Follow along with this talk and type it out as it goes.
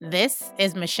This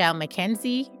is Michelle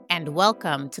McKenzie, and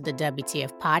welcome to the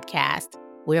WTF podcast,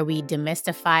 where we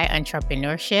demystify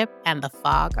entrepreneurship and the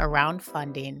fog around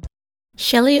funding.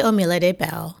 Shelley Omi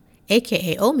Bell,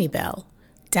 aka Omi Bell,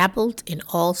 dabbled in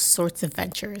all sorts of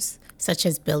ventures, such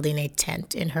as building a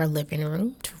tent in her living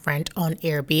room to rent on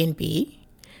Airbnb,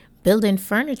 building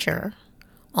furniture,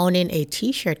 owning a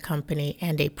t-shirt company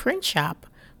and a print shop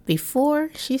before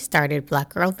she started Black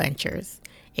Girl Ventures,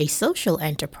 a social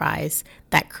enterprise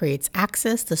that creates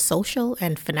access to social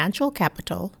and financial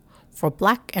capital for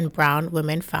Black and Brown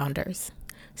women founders.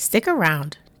 Stick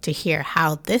around to hear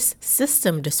how this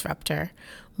system disruptor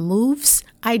moves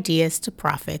ideas to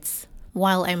profits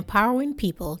while empowering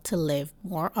people to live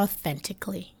more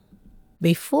authentically.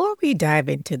 Before we dive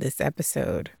into this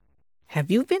episode, have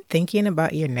you been thinking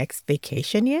about your next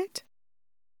vacation yet?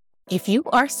 If you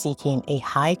are seeking a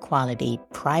high-quality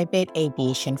private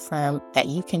aviation firm that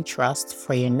you can trust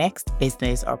for your next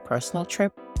business or personal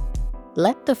trip,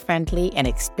 let the friendly and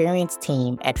experienced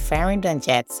team at Farrington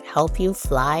Jets help you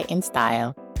fly in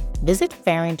style. Visit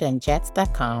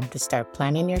farringtonjets.com to start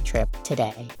planning your trip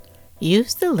today.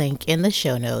 Use the link in the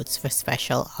show notes for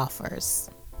special offers.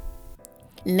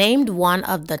 Named one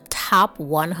of the top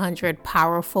 100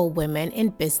 powerful women in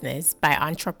business by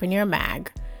Entrepreneur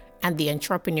Mag and the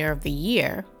Entrepreneur of the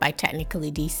Year by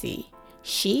Technically DC,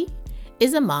 she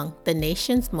is among the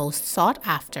nation's most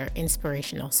sought-after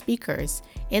inspirational speakers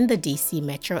in the DC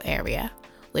metro area,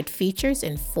 with features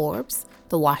in Forbes,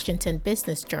 The Washington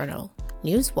Business Journal,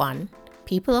 News One,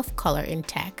 People of Color in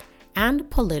Tech, and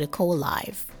Politico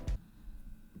Live.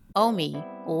 Omi,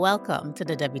 welcome to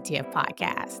the WTF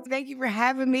podcast. Thank you for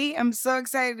having me. I'm so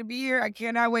excited to be here. I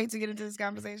cannot wait to get into this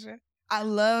conversation. I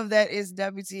love that it's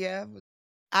WTF.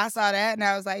 I saw that and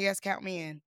I was like, yes, count me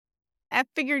in. I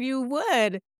figured you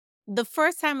would. The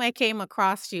first time I came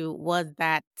across you was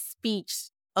that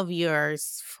speech of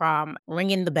yours from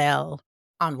Ringing the Bell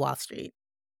on Wall Street.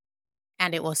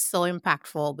 And it was so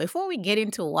impactful. Before we get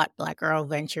into what Black Girl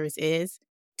Ventures is,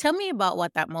 tell me about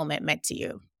what that moment meant to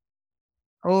you.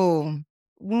 Oh,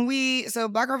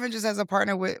 Black Girl Ventures has a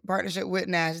partnership with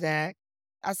NASDAQ.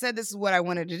 I said this is what I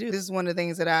wanted to do. This is one of the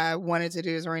things that I wanted to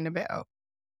do is ring the bell.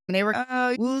 And they were,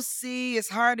 oh, we'll see. It's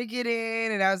hard to get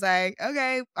in. And I was like,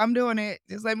 okay, I'm doing it.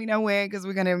 Just let me know when, because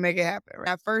we're going to make it happen.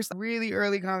 Our first really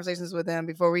early conversations with them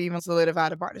before we even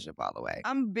solidified the partnership all the way.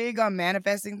 I'm big on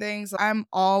manifesting things. So I'm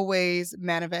always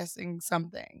manifesting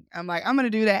something. I'm like, I'm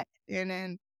going to do that. And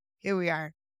then here we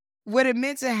are. What it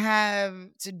meant to have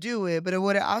to do it, but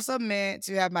what it also meant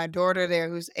to have my daughter there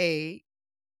who's 8.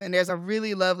 And there's a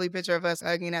really lovely picture of us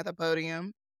hugging at the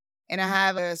podium. And I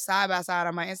have a side-by-side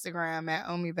on my Instagram at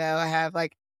Omi Bell. I have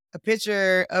like a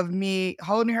picture of me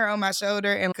holding her on my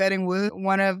shoulder and cutting wood.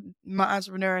 One of my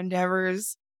entrepreneur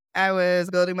endeavors, I was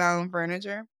building my own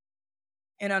furniture.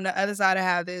 And on the other side, I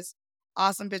have this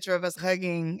awesome picture of us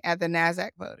hugging at the NASDAQ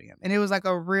podium. And it was like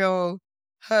a real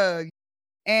hug.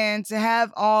 And to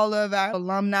have all of our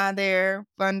alumni there,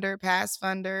 past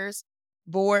funders,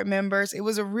 board members, it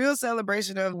was a real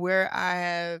celebration of where I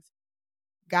have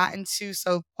gotten to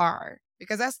so far.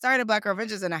 Because I started Black Girl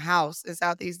Ventures in a house in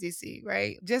Southeast DC,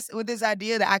 right? Just with this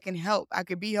idea that I can help, I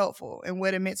could be helpful, and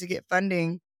what it meant to get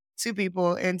funding to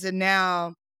people, and to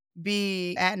now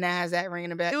be at NASDAQ ringing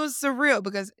the bell. It was surreal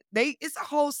because it's a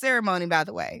whole ceremony, by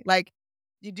the way. Like,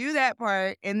 you do that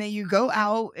part, and then you go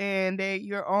out, and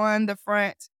you're on the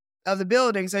front of the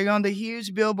building. So you're on the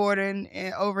huge billboard and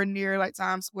over near like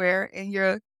Times Square, and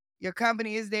your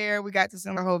company is there. We got to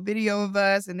send a whole video of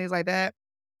us and things like that.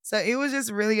 So it was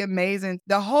just really amazing.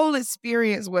 The whole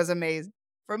experience was amazing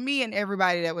for me and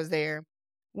everybody that was there.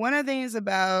 One of the things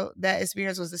about that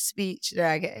experience was the speech that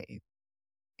I gave.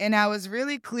 And I was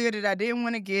really clear that I didn't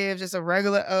want to give just a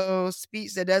regular old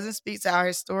speech that doesn't speak to our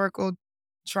historical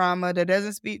trauma, that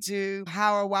doesn't speak to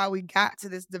how or why we got to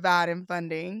this divide in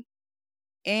funding,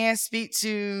 and speak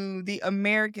to the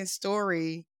American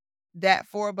story that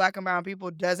for Black and Brown people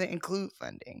doesn't include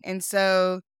funding. And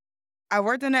so I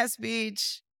worked on that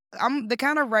speech. I'm the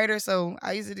kind of writer, so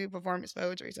I used to do performance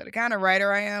poetry. So the kind of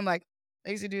writer I am, like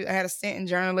I had a stint in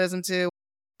journalism too.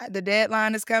 The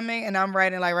deadline is coming and I'm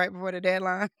writing like right before the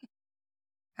deadline.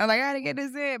 I'm like, I gotta get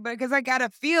this in, but because I gotta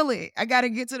feel it. I gotta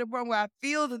get to the point where I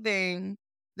feel the thing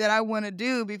that I want to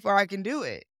do before I can do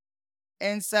it.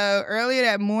 And so earlier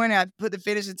that morning, I put the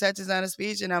finishing touches on the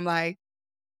speech, and I'm like,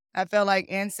 I felt like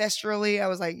ancestrally, I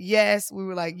was like, yes. We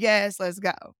were like, yes, let's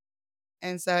go.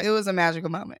 And so it was a magical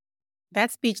moment. That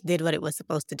speech did what it was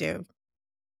supposed to do.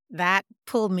 That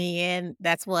pulled me in.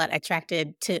 That's what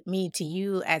attracted me to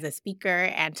you as a speaker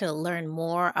and to learn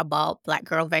more about Black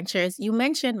Girl Ventures. You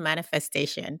mentioned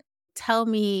manifestation. Tell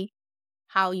me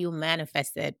how you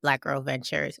manifested Black Girl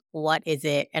Ventures. What is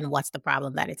it and what's the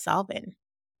problem that it's solving?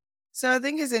 So I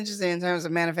think it's interesting in terms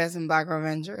of manifesting Black Girl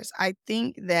Ventures. I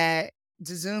think that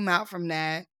to zoom out from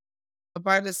that, a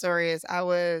part of the story is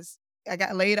I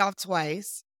got laid off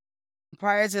twice.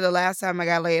 Prior to the last time I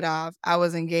got laid off, I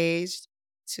was engaged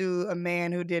to a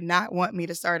man who did not want me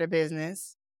to start a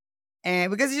business.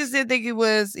 And because he just didn't think he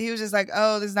was just like,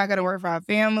 oh, this is not going to work for our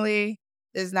family.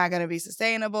 This is not going to be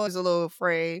sustainable. He's a little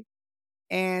afraid.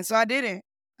 And so I didn't.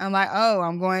 I'm like, oh,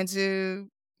 I'm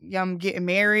getting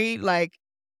married. Like,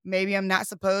 maybe I'm not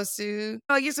supposed to.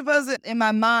 Like, you're supposed to, in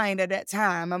my mind at that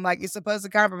time, I'm like, you're supposed to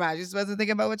compromise. You're supposed to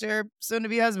think about what your soon to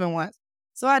be husband wants.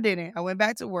 So I didn't. I went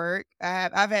back to work.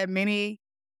 I've had many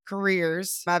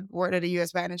careers. I've worked at the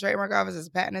U.S. Patent and Trademark Office as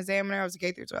a patent examiner. I was a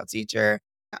K through 12 teacher.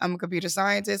 I'm a computer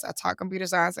scientist. I taught computer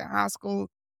science in high school.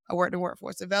 I worked in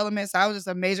workforce development. So I was just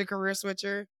a major career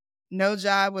switcher. No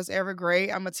job was ever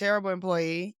great. I'm a terrible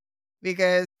employee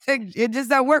because it just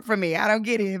don't work for me. I don't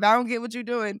get it. If I don't get what you're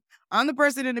doing, I'm the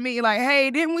person in the meeting like,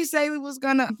 hey, didn't we say we was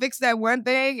gonna fix that one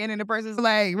thing? And then the person's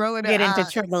like rolling their Get into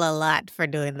eyes. trouble a lot for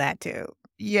doing that too.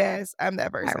 Yes, I'm that I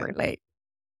person. relate.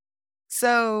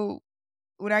 So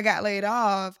when I got laid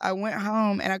off, I went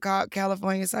home and I called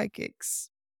California Psychics.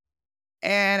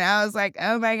 And I was like,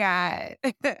 oh my God,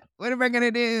 what am I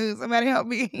gonna do? Somebody help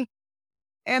me.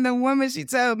 And the woman, she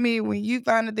told me, when you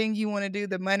find the thing you want to do,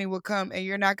 the money will come and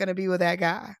you're not going to be with that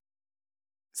guy.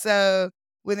 So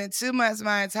within 2 months,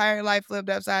 my entire life flipped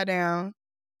upside down.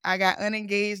 I got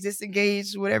unengaged,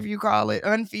 disengaged, whatever you call it,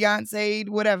 unfiancéed,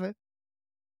 whatever.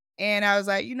 And I was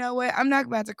like, you know what? I'm not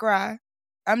about to cry.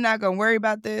 I'm not going to worry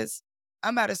about this.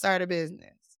 I'm about to start a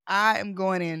business. I am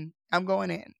going in. I'm going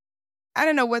in. I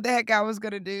didn't know what the heck I was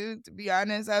going to do, to be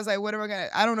honest. I was like, what am I going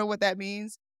to, I don't know what that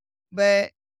means. But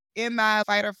in my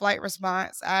fight or flight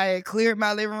response, I cleared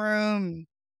my living room,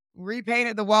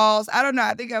 repainted the walls. I don't know.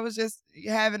 I think I was just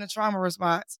having a trauma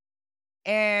response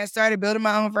and started building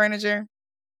my own furniture.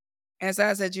 And so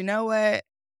I said, you know what?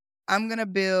 I'm going to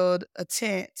build a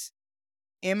tent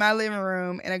in my living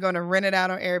room and I'm going to rent it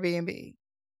out on Airbnb.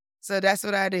 So that's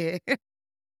what I did.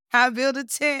 I built a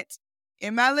tent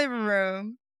in my living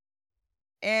room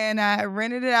and I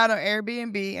rented it out on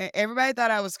Airbnb and everybody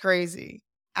thought I was crazy.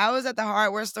 I was at the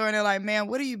hardware store and they're like, man,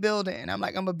 what are you building? I'm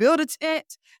like, I'm going to build a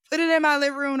tent, put it in my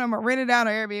living room, I'm going to rent it out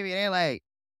on Airbnb. And they're like,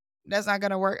 that's not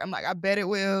going to work. I'm like, I bet it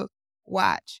will.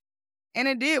 Watch. And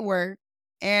it did work.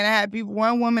 And I had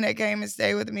one woman that came and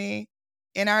stayed with me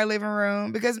in our living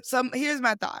room because here's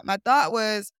my thought. My thought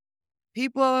was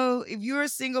people, if you're a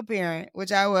single parent,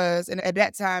 which I was, and at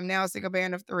that time, now a single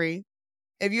parent of 3,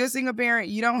 if you're a single parent,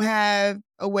 you don't have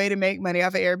a way to make money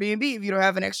off of Airbnb if you don't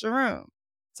have an extra room.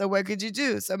 So what could you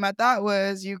do? So my thought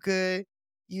was you could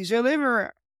use your living room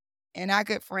and I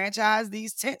could franchise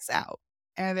these tents out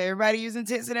and have everybody using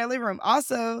tents in their living room.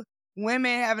 Also,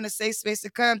 women having a safe space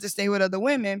to come to stay with other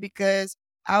women because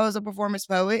I was a performance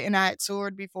poet and I had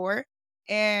toured before.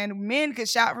 And men could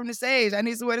shout from the stage, I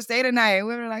need somewhere to stay tonight. And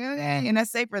women were like, okay, and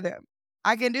that's safe for them.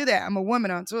 I can do that. I'm a woman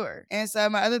on tour. And so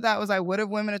my other thought was like, what if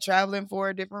women are traveling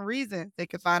for different reasons? They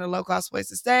could find a low-cost place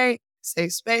to stay,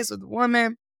 safe space with the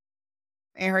woman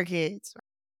and her kids.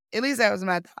 At least that was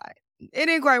my thought. It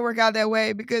didn't quite work out that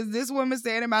way because this woman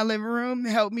staying in my living room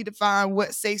helped me define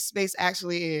what safe space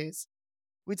actually is.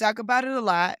 We talk about it a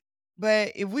lot,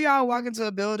 but if we all walk into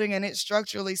a building and it's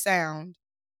structurally sound,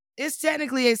 it's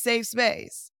technically a safe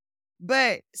space.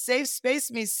 But safe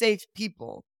space means safe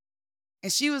people.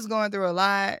 And she was going through a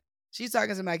lot. She's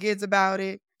talking to my kids about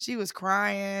it. She was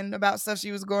crying about stuff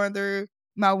she was going through.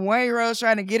 My 1-year-old's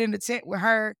trying to get in the tent with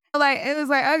her. Like, it was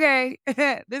like, okay,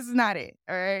 this is not it.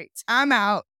 All right. Time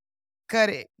out. Cut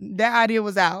it. That idea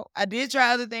was out. I did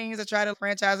try other things. I tried to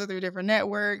franchise it through different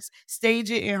networks,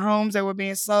 stage it in homes that were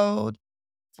being sold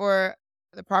for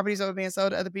the properties that were being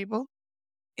sold to other people.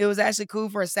 It was actually cool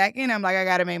for a second. I'm like, I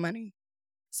got to make money.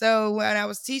 So when I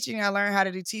was teaching, I learned how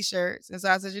to do t-shirts. And so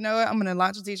I said, you know what? I'm going to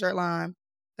launch a t-shirt line.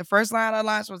 The first line I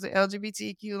launched was the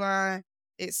LGBTQ line.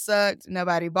 It sucked.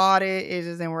 Nobody bought it. It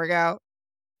just didn't work out.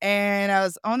 And I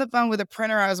was on the phone with a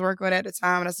printer I was working with at the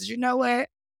time. And I said, you know what?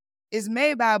 It's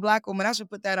made by a Black woman. I should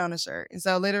put that on a shirt. And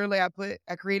so literally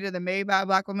I created the Made by a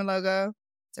Black Woman logo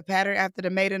to pattern after the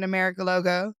Made in America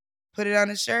logo, put it on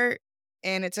a shirt,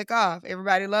 and it took off.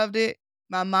 Everybody loved it.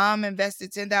 My mom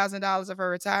invested $10,000 of her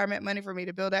retirement money for me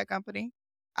to build that company.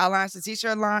 I launched a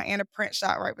t-shirt line and a print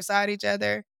shop right beside each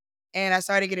other. And I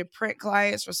started getting print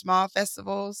clients for small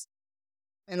festivals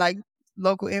and like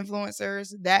local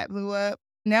influencers. That blew up.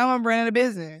 Now I'm running a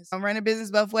business. I'm running a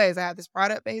business both ways. I have this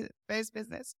product-based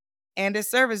business and this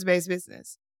service-based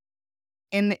business.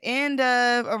 In the end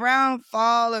of around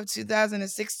fall of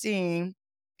 2016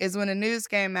 is when the news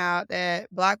came out that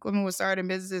Black women were starting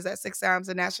businesses at 6 times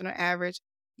the national average,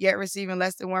 yet receiving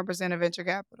less than 1% of venture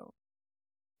capital.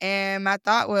 And my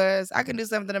thought was, I can do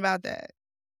something about that.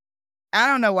 I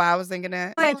don't know why I was thinking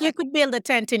that. Like you could build a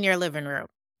tent in your living room.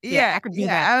 Yeah, I could do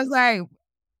that. I was like,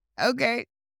 okay.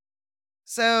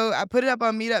 So I put it up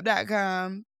on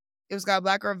meetup.com. It was called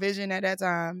Black Girl Vision at that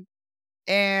time.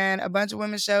 And a bunch of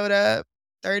women showed up,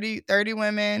 30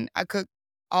 women. I cooked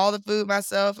all the food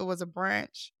myself. It was a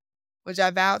brunch, which I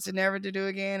vowed to never to do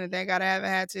again. And thank God I haven't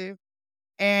had to.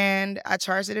 And I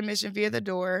charged an admission fee at the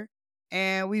door.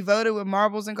 And we voted with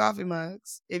marbles and coffee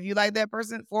mugs. If you like that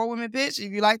person, 4 women pitch.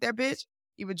 If you like their pitch,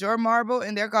 you put your marble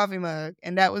in their coffee mug.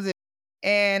 And that was it.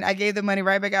 And I gave the money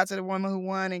right back out to the woman who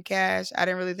won in cash. I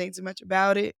didn't really think too much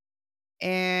about it.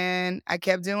 And I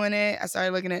kept doing it. I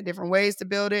started looking at different ways to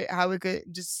build it, how we could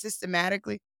just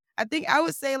systematically. I think I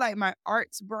would say like my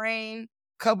arts brain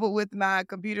coupled with my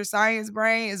computer science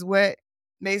brain is what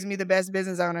makes me the best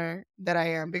business owner that I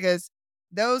am. Because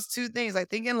those two things, like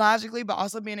thinking logically, but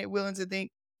also being willing to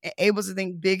think and able to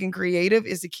think big and creative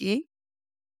is the key.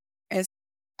 And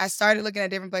I started looking at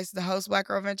different places to host Black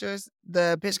Girl Ventures.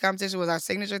 The pitch competition was our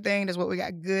signature thing. That's what we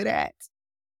got good at.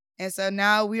 And so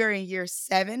now we are in year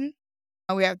 7.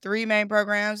 We have 3 main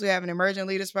programs. We have an Emerging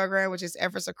Leaders program, which is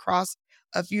efforts across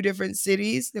a few different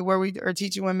cities where we are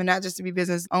teaching women not just to be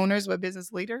business owners, but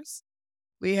business leaders.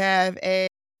 We have a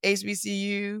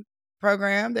HBCU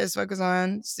program that's focused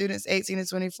on students 18 to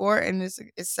 24, and this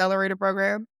accelerator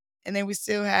program. And then we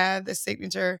still have the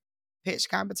signature pitch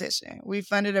competition. We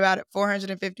funded about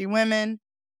 450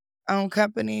 women-owned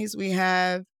companies. We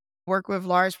have worked with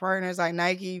large partners like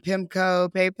Nike,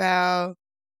 PIMCO, PayPal,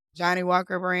 Johnny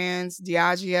Walker Brands,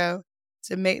 Diageo,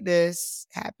 to make this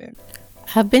happen.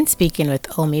 I've been speaking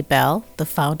with Omi Bell, the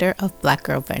founder of Black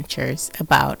Girl Ventures,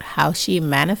 about how she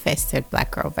manifested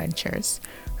Black Girl Ventures,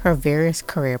 her various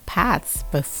career paths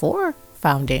before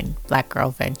founding Black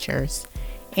Girl Ventures,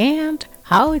 and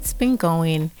how it's been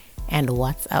going and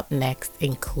what's up next,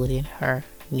 including her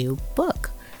new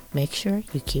book. Make sure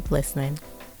you keep listening.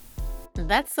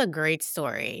 That's a great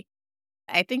story.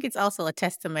 I think it's also a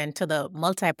testament to the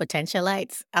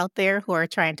multi-potentialites out there who are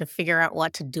trying to figure out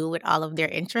what to do with all of their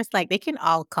interests. Like they can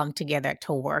all come together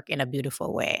to work in a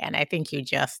beautiful way. And I think you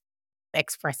just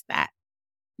expressed that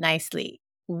nicely.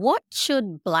 What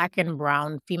should Black and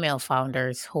Brown female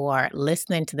founders who are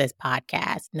listening to this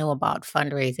podcast know about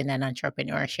fundraising and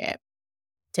entrepreneurship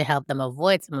to help them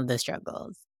avoid some of the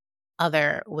struggles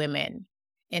other women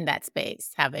in that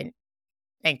space haven't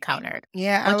encountered?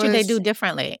 What should they do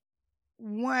differently?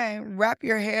 One, wrap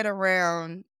your head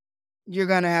around you're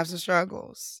going to have some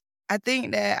struggles. I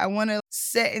think that I want to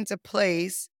set into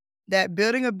place that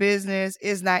building a business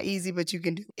is not easy, but you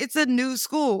can do. It's a new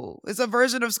school. It's a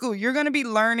version of school. You're going to be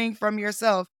learning from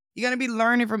yourself. You're going to be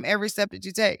learning from every step that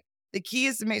you take. The key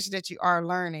is to make sure that you are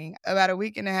learning. About a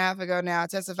week and a half ago now, I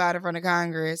testified in front of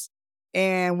Congress,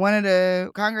 and one of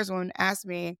the congresswomen asked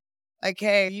me, like,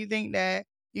 hey, you think that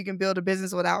you can build a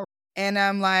business without? And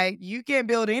I'm like, you can't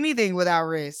build anything without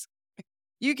risk.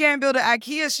 You can't build an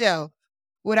IKEA shelf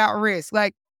without risk.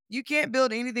 Like, you can't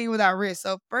build anything without risk.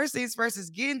 So first things first is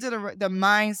get into the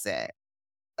mindset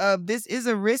of this is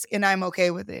a risk and I'm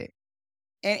okay with it.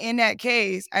 And in that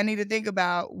case, I need to think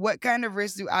about what kind of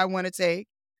risk do I want to take?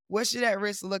 What should that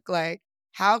risk look like?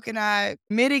 How can I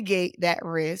mitigate that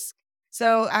risk?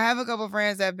 So I have a couple of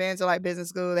friends that have been to like business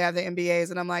school. They have their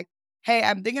MBAs. And I'm like, hey,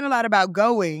 I'm thinking a lot about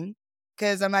going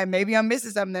because I'm like, maybe I'm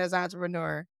missing something as an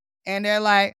entrepreneur. And they're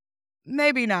like,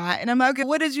 maybe not. And I'm like, okay,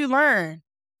 what did you learn?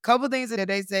 Couple things that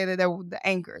they say that they're the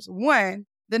anchors. One,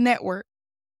 the network.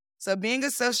 So being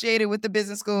associated with the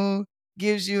business school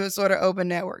gives you a sort of open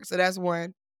network. So that's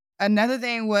one. Another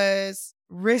thing was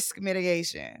risk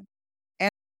mitigation.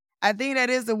 And I think that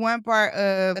is the one part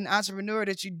of an entrepreneur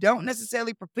that you don't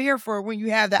necessarily prepare for when you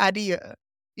have the idea.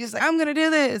 You're just like, I'm going to do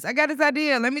this. I got this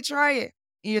idea. Let me try it.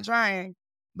 And you're trying.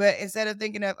 But instead of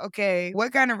thinking of, okay,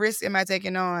 what kind of risk am I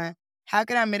taking on? How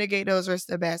can I mitigate those risks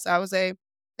the best? So I would say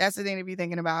that's the thing to be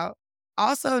thinking about.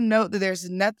 Also note that there's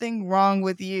nothing wrong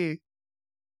with you.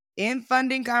 In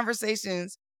funding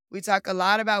conversations, we talk a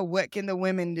lot about what can the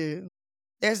women do.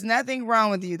 There's nothing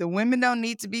wrong with you. The women don't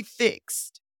need to be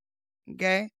fixed,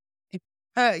 okay?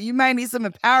 You might need some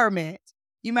empowerment.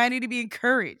 You might need to be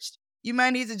encouraged. You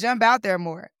might need to jump out there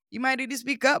more. You might need to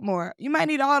speak up more. You might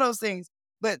need all those things,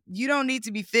 but you don't need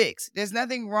to be fixed. There's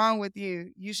nothing wrong with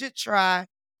you. You should try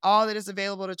all that is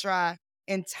available to try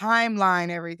and timeline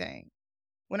everything.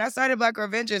 When I started Black Girl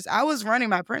Ventures, I was running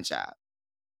my print shop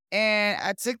and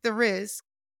I took the risk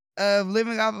of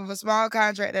living off of a small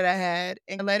contract that I had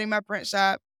and letting my print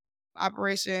shop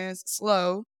operations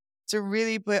slow to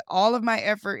really put all of my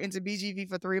effort into BGV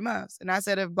for 3 months. And I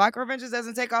said, if Black Girl Ventures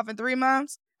doesn't take off in 3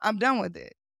 months, I'm done with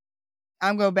it.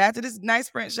 I'm going back to this nice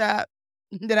print shop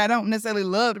that I don't necessarily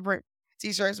love to print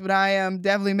t-shirts, but I am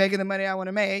definitely making the money I want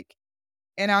to make.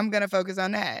 And I'm going to focus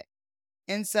on that.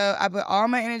 And so I put all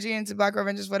my energy into Black Girl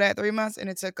Ventures for that 3 months and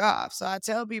it took off. So I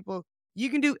tell people, you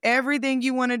can do everything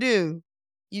you want to do.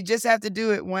 You just have to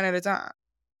do it one at a time.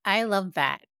 I love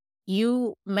that.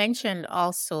 You mentioned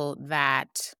also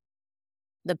that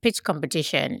the pitch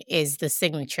competition is the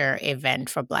signature event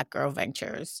for Black Girl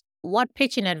Ventures. What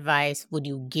pitching advice would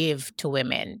you give to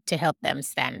women to help them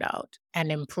stand out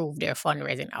and improve their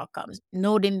fundraising outcomes,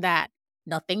 noting that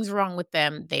nothing's wrong with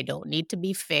them, they don't need to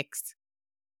be fixed,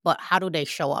 but how do they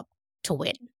show up to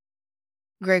win?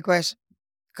 Great question.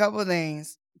 Couple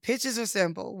things. Pitches are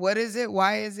simple. What is it?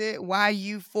 Why is it? Why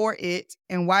you for it?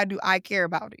 And why do I care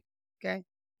about it? Okay.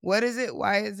 What is it?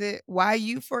 Why is it? Why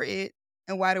you for it?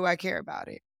 And why do I care about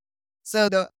it? So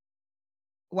the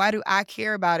why do I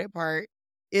care about it part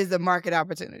is the market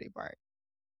opportunity part.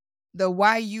 The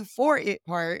why you for it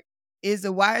part is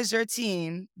the why is your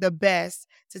team the best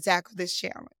to tackle this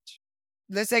challenge.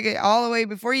 Let's take it all the way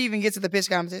before you even get to the pitch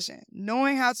competition.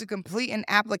 Knowing how to complete an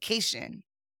application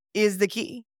is the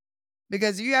key.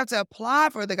 Because you have to apply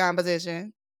for the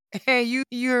competition and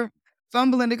you're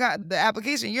fumbling the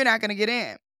application, you're not going to get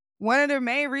in. One of the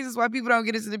main reasons why people don't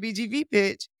get into the BGV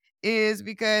pitch is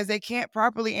because they can't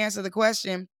properly answer the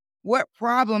question, what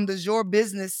problem does your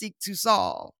business seek to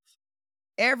solve?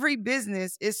 Every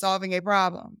business is solving a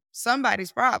problem,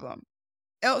 somebody's problem.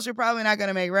 Else you're probably not going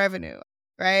to make revenue,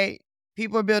 right?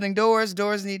 People are building doors.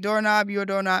 Doors need doorknob. You're a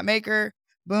doorknob maker.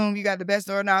 Boom, you got the best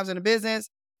doorknobs in the business.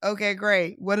 Okay,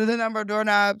 great. What are the number of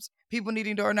doorknobs, people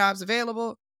needing doorknobs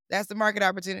available? That's the market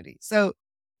opportunity. So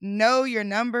know your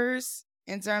numbers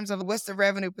in terms of what's the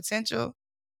revenue potential.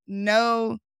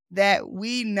 Know that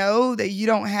we know that you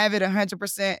don't have it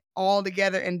 100% all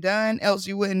together and done, else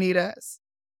you wouldn't need us.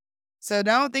 So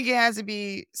don't think it has to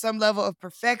be some level of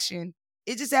perfection.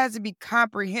 It just has to be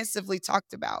comprehensively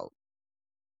talked about.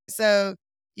 So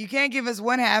you can't give us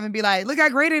one half and be like, look how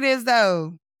great it is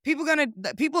though. People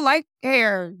like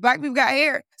hair. Black people got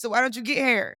hair. So why don't you get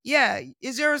hair? Yeah,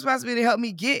 it's your responsibility to help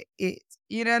me get it.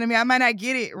 You know what I mean? I might not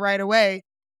get it right away.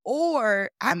 Or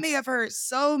I may have heard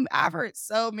I've heard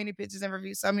so many pitches and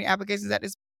reviews, so many applications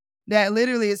that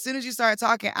literally as soon as you start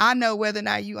talking, I know whether or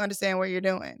not you understand what you're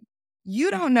doing.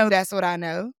 You don't know that's what I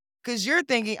know because you're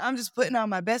thinking I'm just putting on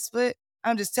my best foot.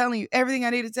 I'm just telling you everything I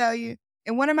need to tell you.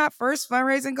 And one of my first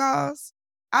fundraising calls,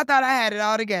 I thought I had it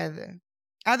all together.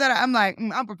 I'm like,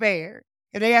 I'm prepared.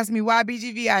 If they ask me why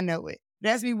BGV, I know it. They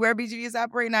ask me where BGV is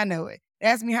operating, I know it. They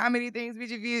ask me how many things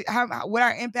BGV, what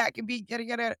our impact can be, yada,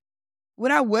 yada.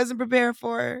 What I wasn't prepared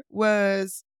for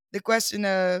was the question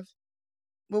of,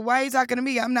 well, why are you talking to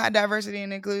me? I'm not diversity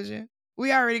and inclusion.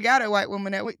 We already got a white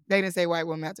woman they didn't say white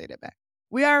woman, I'll take that back.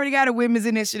 We already got a women's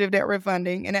initiative that we're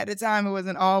funding. And at the time, it was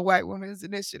an all white women's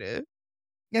initiative.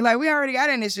 And we already got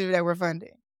an initiative that we're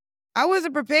funding. I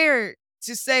wasn't prepared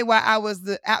to say why I was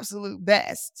the absolute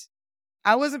best.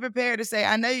 I wasn't prepared to say,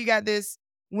 I know you got this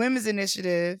women's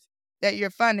initiative that you're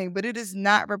funding, but it is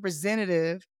not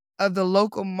representative of the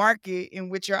local market in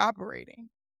which you're operating.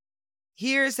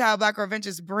 Here's how Black Girl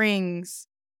Ventures brings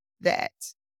that.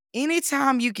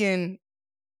 Anytime you can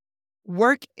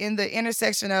work in the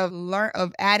intersection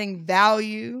of adding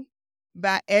value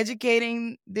by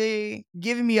educating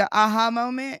giving me an aha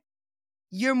moment,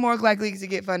 you're more likely to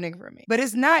get funding from me. But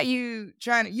it's not you're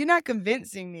not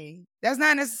convincing me. That's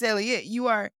not necessarily it. You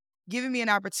are giving me an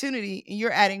opportunity and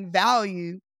you're adding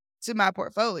value to my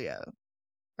portfolio,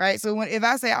 right? So if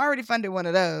I say I already funded one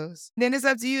of those, then it's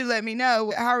up to you to let me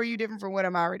know, how are you different from what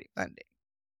I'm already funding?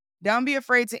 Don't be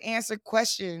afraid to answer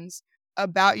questions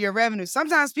about your revenue.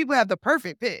 Sometimes people have the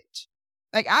perfect pitch.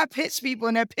 I pitched people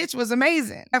and their pitch was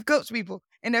amazing. I've coached people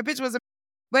and their pitch was,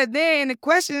 but then the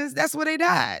questions, that's where they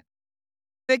died.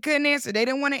 They couldn't answer. They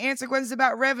didn't want to answer questions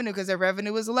about revenue because their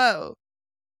revenue was low.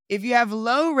 If you have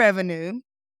low revenue,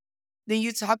 then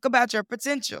you talk about your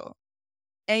potential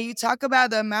and you talk about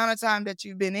the amount of time that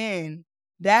you've been in.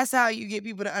 That's how you get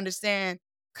people to understand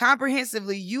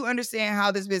comprehensively. You understand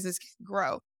how this business can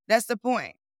grow. That's the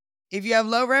point. If you have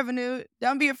low revenue,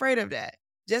 don't be afraid of that.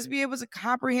 Just be able to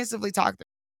comprehensively talk to them.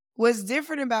 What's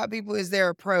different about people is their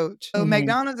approach. So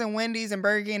McDonald's and Wendy's and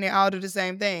Burger King, they all do the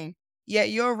same thing. Yet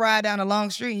you'll ride down a long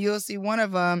street and you'll see one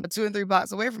of them 2 and 3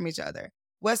 blocks away from each other.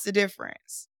 What's the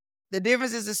difference? The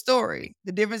difference is the story.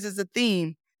 The difference is the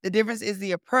theme. The difference is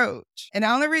the approach. And the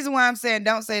only reason why I'm saying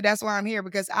don't say that's why I'm here,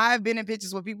 because I've been in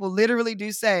pitches where people literally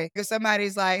do say, if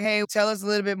somebody's like, hey, tell us a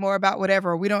little bit more about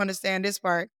whatever, we don't understand this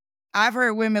part. I've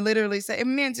heard women literally say,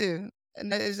 and men too,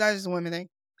 and it's not just a women thing.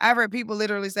 I've heard people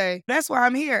literally say, that's why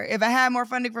I'm here. If I had more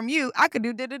funding from you, I could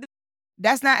do da-da-da.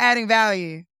 That's not adding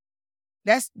value.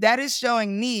 That is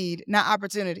showing need, not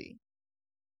opportunity.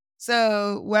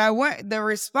 So what I want, the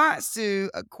response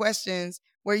to questions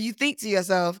where you think to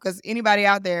yourself, because anybody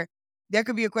out there, there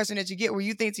could be a question that you get where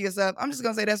you think to yourself, I'm just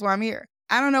going to say, that's why I'm here.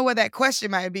 I don't know what that question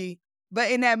might be,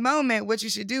 but in that moment, what you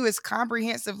should do is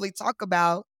comprehensively talk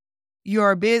about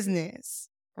your business,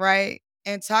 right?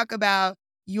 And talk about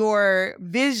your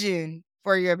vision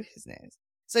for your business.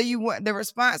 So you want the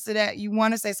response to that, you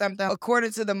want to say something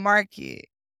according to the market.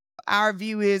 Our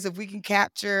view is if we can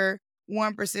capture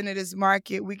 1% of this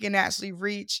market, we can actually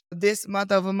reach this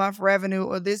month-over-month revenue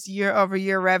or this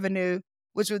year-over-year revenue,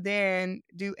 which would then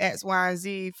do X, Y, and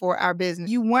Z for our business.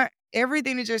 You want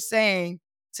everything that you're saying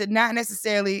to not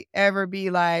necessarily ever be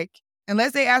like,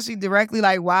 unless they actually directly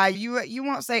like why, you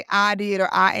won't say I did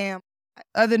or I am,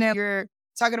 other than you're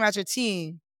talking about your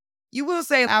team. You will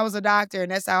say I was a doctor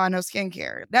and that's how I know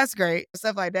skincare. That's great,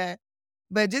 stuff like that.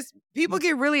 But just people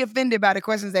get really offended by the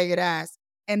questions they get asked.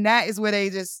 And that is where they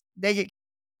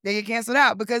get canceled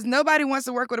out, because nobody wants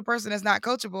to work with a person that's not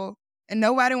coachable. And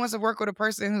nobody wants to work with a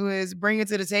person who is bringing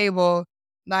to the table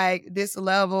like this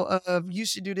level of you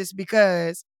should do this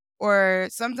because, or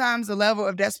sometimes a level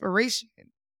of desperation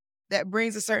that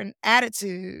brings a certain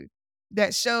attitude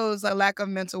that shows a lack of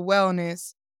mental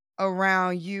wellness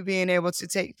around you being able to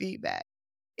take feedback.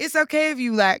 It's okay if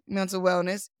you lack mental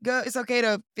wellness. It's okay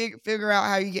to figure out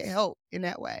how you get help in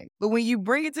that way. But when you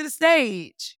bring it to the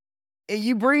stage and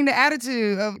you bring the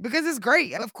attitude of, because it's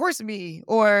great, of course me,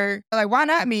 or like, why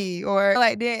not me? Or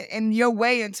like that, and your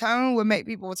way and tone would make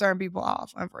people turn people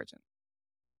off, unfortunately.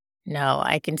 No,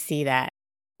 I can see that.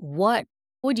 What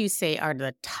would you say are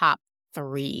the top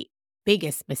 3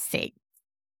 biggest mistakes?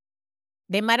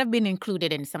 They might have been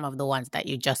included in some of the ones that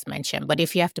you just mentioned, but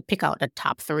if you have to pick out the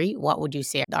top 3, what would you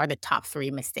say are the top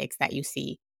 3 mistakes that you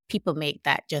see people make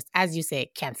that just, as you say,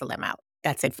 cancel them out?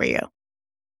 That's it for you.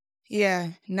 Yeah,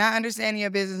 not understanding your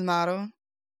business model,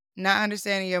 not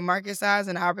understanding your market size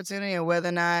and opportunity and whether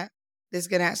or not this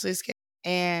can actually scale,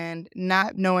 and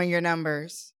not knowing your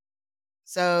numbers.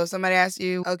 So somebody asks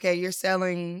you, okay, you're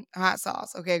selling hot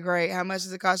sauce. Okay, great. How much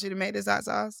does it cost you to make this hot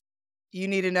sauce? You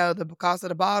need to know the cost of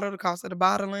the bottle, the cost of the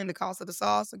bottling, the cost of the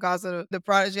sauce, the cost of the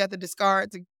products you have to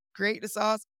discard to create the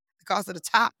sauce, the cost of the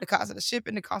top, the cost of the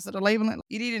shipping, the cost of the labeling.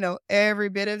 You need to know every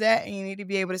bit of that, and you need to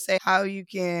be able to say how you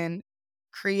can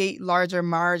create larger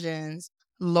margins,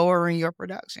 lowering your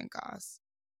production costs.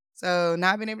 So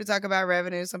not being able to talk about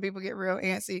revenue, some people get real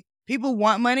antsy. People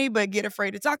want money, but get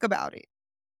afraid to talk about it.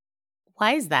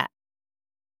 Why is that?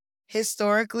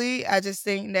 Historically, I just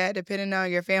think that depending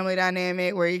on your family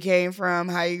dynamic, where you came from,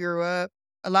 how you grew up,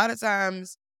 a lot of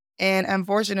times, and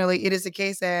unfortunately, it is the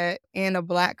case that in a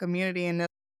Black community, in a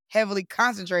heavily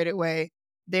concentrated way,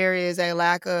 there is a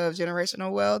lack of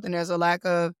generational wealth and there's a lack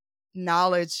of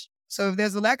knowledge. So if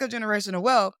there's a lack of generational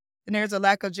wealth, then there's a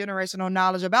lack of generational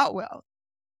knowledge about wealth,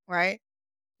 right?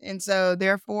 And so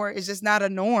therefore, it's just not a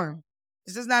norm.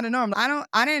 It's just not a norm.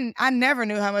 I never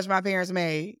knew how much my parents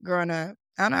made growing up.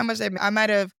 I don't know how much I might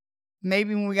have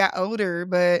maybe when we got older,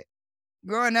 but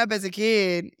growing up as a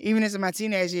kid, even into my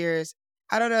teenage years,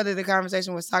 I don't know that the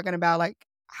conversation was talking about like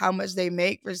how much they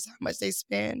make versus how much they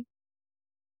spend.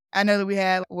 I know that we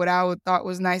had what I would thought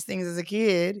was nice things as a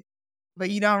kid, but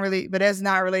but that's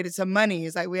not related to money.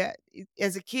 It's like we had,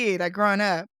 as a kid, like growing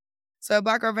up. So at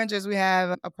Black Girl Ventures, we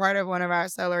have a part of one of our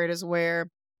accelerators where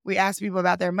we ask people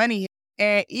about their money.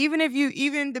 And even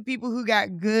the people who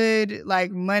got good,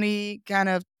 like money kind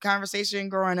of conversation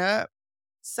growing up,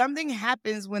 something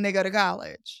happens when they go to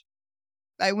college.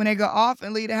 Like when they go off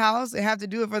and leave the house and have to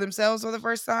do it for themselves for the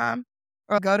first time,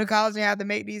 or go to college and have to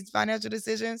make these financial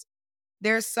decisions.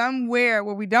 There's somewhere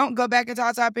where we don't go back and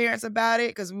talk to our parents about it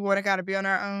because we want to kind of be on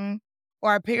our own,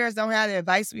 or our parents don't have the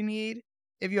advice we need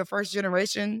if you're a first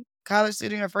generation college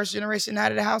student or first generation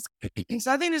out of the house.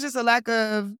 So I think there's just a lack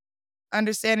of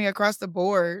understanding across the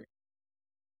board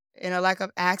and a lack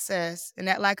of access. And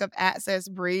that lack of access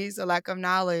breeds a lack of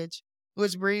knowledge,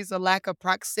 which breeds a lack of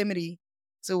proximity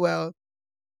to wealth.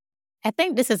 I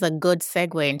think this is a good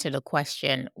segue into the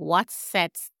question, what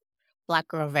sets Black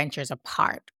Girl Ventures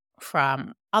apart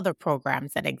from other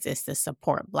programs that exist to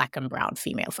support Black and brown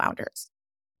female founders?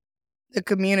 The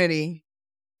community.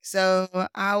 So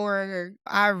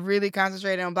I really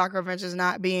concentrated on Black Girl Ventures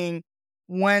not being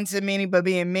one to many, but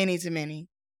being many to many.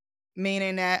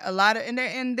 meaning that a lot of,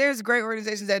 and there's great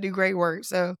organizations that do great work.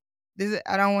 So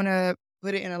I don't want to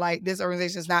put it in a like, this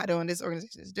organization is not doing, this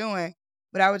organization is doing.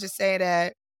 But I would just say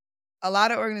that a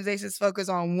lot of organizations focus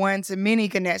on one-to-many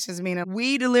connections, meaning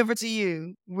we deliver to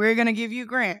you. We're going to give you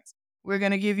grants. We're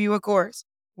going to give you a course.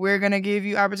 We're going to give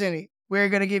you opportunity. We're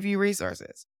going to give you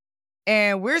resources.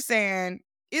 And we're saying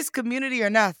it's community or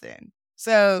nothing.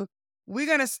 So we're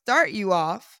going to start you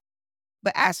off,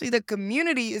 but actually the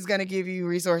community is going to give you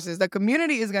resources. The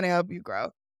community is going to help you grow.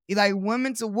 Like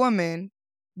woman to woman,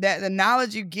 that the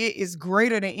knowledge you get is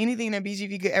greater than anything that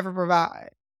BGV could ever provide.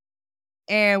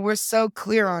 And we're so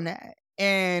clear on that.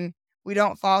 And we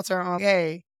don't falter on,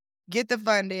 hey, get the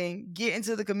funding, get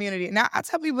into the community. Now, I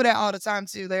tell people that all the time,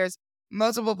 too. There's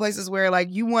multiple places where, like,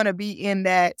 you want to be in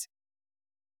that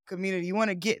community. You want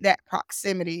to get that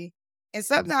proximity. And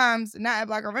sometimes, not at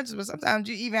Black Girl Ventures, but sometimes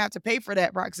you even have to pay for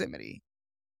that proximity.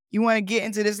 You want to get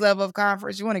into this level of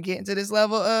conference. You want to get into this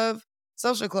level of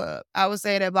social club. I would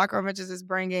say that Black Girl Ventures is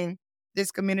bringing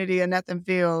this community of nothing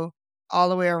feel all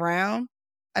the way around.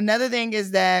 Another thing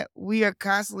is that we are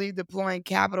constantly deploying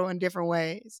capital in different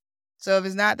ways. So if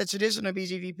it's not the traditional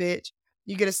BGV pitch,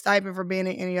 you get a stipend for being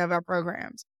in any of our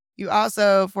programs. You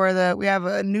also, we have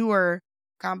a newer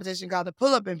competition called the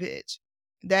Pull Up and Pitch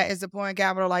that is deploying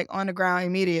capital like on the ground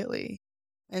immediately.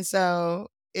 And so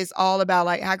it's all about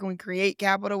like, how can we create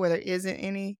capital where there isn't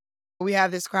any? We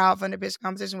have this crowdfunded pitch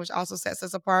competition, which also sets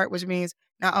us apart, which means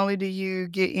not only do you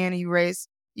get in and you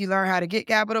learn how to get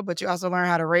capital, but you also learn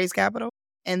how to raise capital.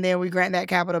 And then we grant that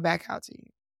capital back out to you.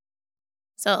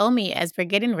 So, Omi, as we're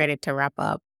getting ready to wrap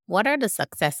up, what are the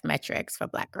success metrics for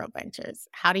Black Girl Ventures?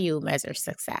 How do you measure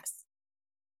success?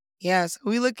 Yes,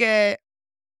 we look at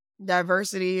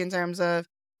diversity in terms of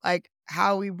like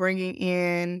how we bringing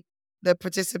in the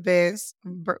participants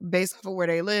based off of where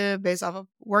they live, based off of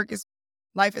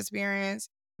life experience,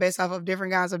 based off of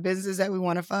different kinds of businesses that we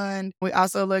want to fund. We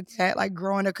also look at like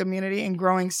growing a community and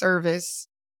growing service.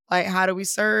 Like, how do we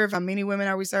serve? How many women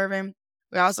are we serving?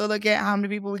 We also look at how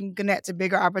many people we can connect to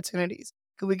bigger opportunities.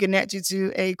 Could we connect you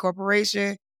to a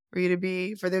corporation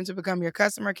for them to become your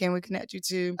customer? Can we connect you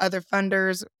to other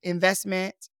funders,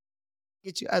 investment,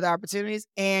 get you other opportunities,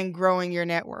 and growing your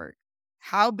network?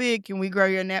 How big can we grow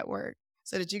your network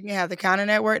so that you can have the kind of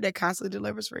network that constantly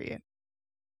delivers for you?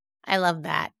 I love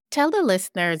that. Tell the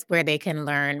listeners where they can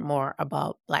learn more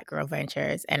about Black Girl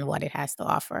Ventures and what it has to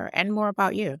offer, and more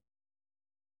about you.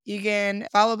 You can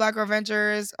follow Black Girl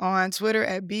Ventures on Twitter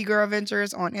at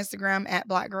BGirlVentures, on Instagram at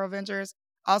Black Girl Ventures.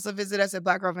 Also visit us at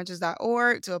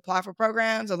blackgirlventures.org to apply for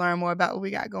programs, to learn more about what we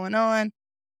got going on.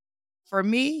 For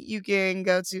me, you can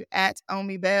go to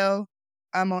 @Omi Bell.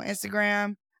 I'm on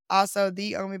Instagram. Also,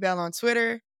 the Omi Bell on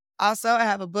Twitter. Also, I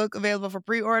have a book available for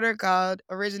pre-order called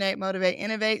Originate, Motivate,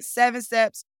 Innovate, 7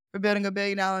 Steps for Building a $1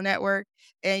 Billion Network.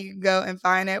 And you can go and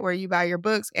find it where you buy your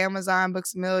books, Amazon,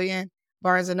 Books A Million,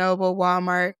 Barnes & Noble,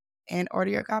 Walmart, and order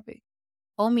your copy.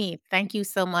 Omi, thank you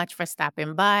so much for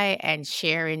stopping by and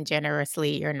sharing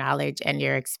generously your knowledge and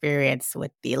your experience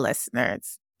with the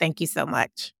listeners. Thank you so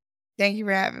much. Thank you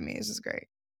for having me. This is great.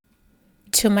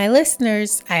 To my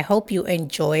listeners, I hope you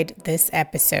enjoyed this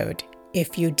episode.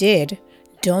 If you did,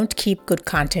 don't keep good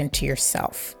content to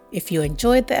yourself. If you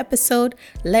enjoyed the episode,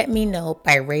 let me know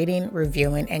by rating,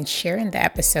 reviewing, and sharing the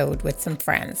episode with some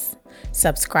friends.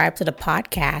 Subscribe to the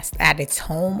podcast at its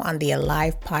home on the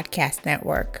Alive Podcast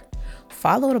Network.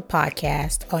 Follow the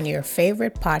podcast on your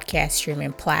favorite podcast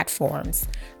streaming platforms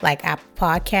like Apple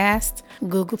Podcasts,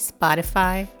 Google,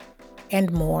 Spotify,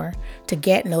 and more to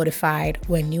get notified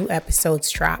when new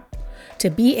episodes drop. To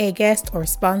be a guest or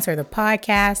sponsor the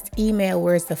podcast, email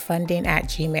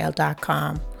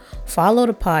where'sthefunding@gmail.com. Follow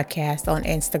the podcast on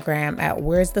Instagram at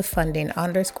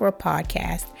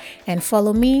where'sthefunding_podcast, and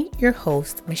follow me, your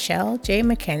host, Michelle J.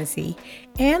 McKenzie,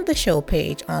 and the show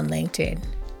page on LinkedIn.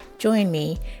 Join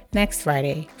me next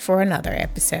Friday for another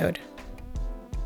episode.